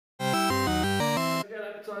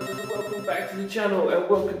Appetiters, and welcome back to the channel, and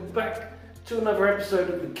welcome back to another episode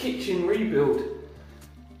of the kitchen rebuild.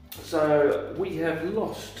 So we have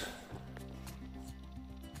lost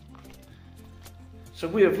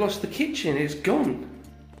the kitchen. It's gone.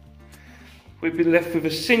 We've been left with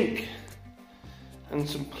a sink and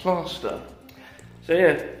some plaster. So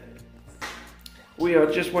yeah, we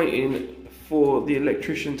are just waiting for the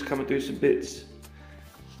electrician to come and do some bits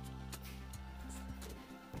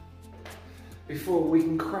before we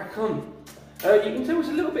can crack on. You can tell it's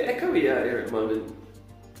a little bit echoey out here at the moment.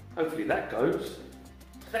 Hopefully that goes.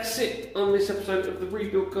 That's it on this episode of the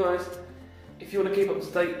rebuild, guys. If you want to keep up to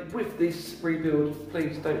date with this rebuild,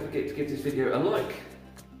 please don't forget to give this video a like,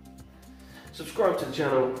 subscribe to the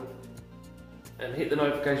channel, and hit the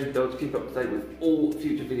notification bell to keep up to date with all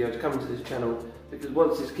future videos coming to this channel, because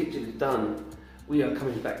once this kitchen is done, we are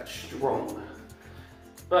coming back strong.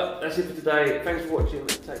 But that's it for today. Thanks for watching.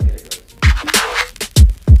 Take care, guys.